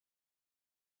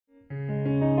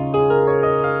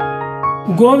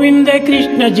Govinda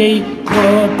Krishna Jai,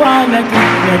 Gopala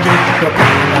Krishna Jai,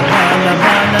 Gopala Bala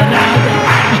Bala Radha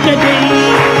Krishna Jai.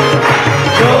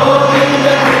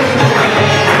 Govinda Krishna Jai,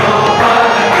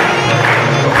 Gopala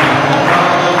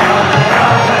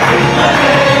Krishna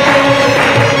Jai,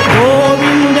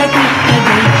 Govinda Krishna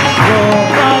Jai,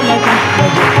 Gopala Krishna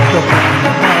Jai,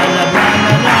 Gopala Bala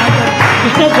Bala Radha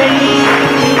Krishna Jai.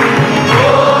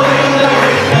 Govinda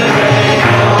Krishna Jai,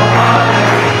 Gopala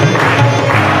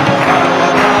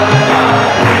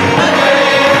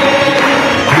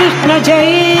Krishna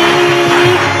Jai,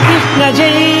 Krishna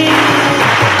Jai,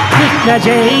 Krishna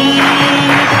Jai,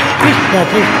 Krishna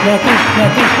Krishna Krishna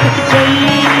Krishna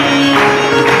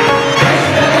Jai.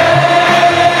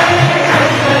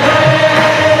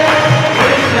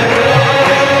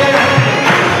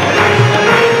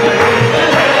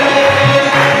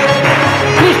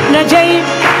 Krishna Jai,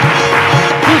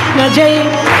 Krishna Jai,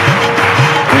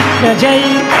 Krishna Jai,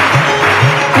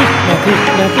 Krishna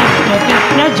Krishna Krishna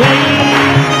Krishna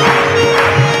Jai.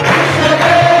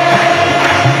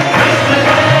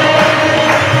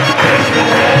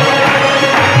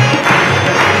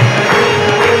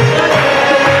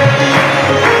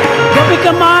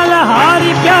 Gopika Maala,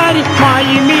 Haari, Pyari,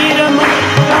 Maayi, Meera,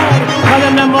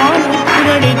 Madana, Mohana,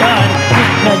 Muralidhari,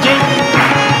 Krishna Jai.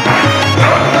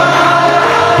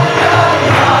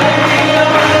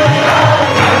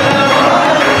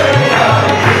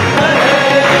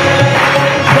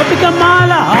 Gopika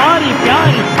Maala, Haari,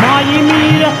 Pyari, Maayi,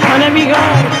 Meera,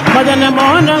 Manavihari, Madana,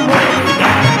 Mohana,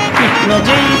 Muralidhari, Krishna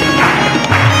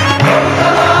Jai.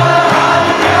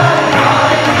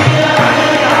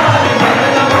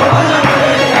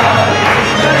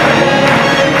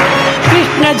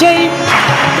 Krishna Jai,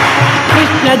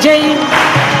 Krishna Jai,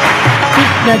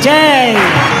 Krishna Jai,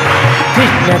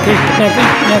 Krishna Krishna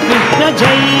Krishna Krishna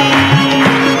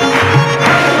Jai.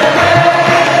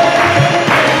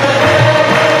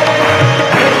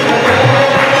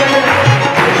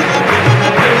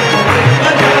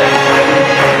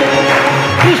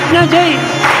 Krishna Jai,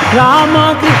 Rama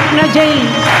Krishna Jai,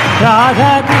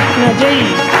 Radha Krishna Jai,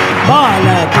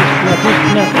 Bala Krishna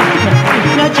Krishna Krishna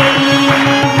Krishna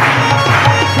Jai.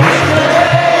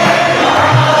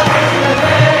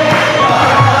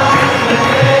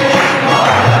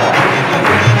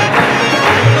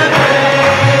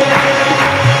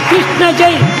 Krishna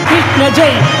Jai, Krishna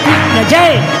Jai, Krishna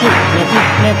Jai, Krishna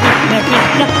Krishna Krishna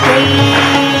Krishna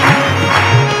Jai.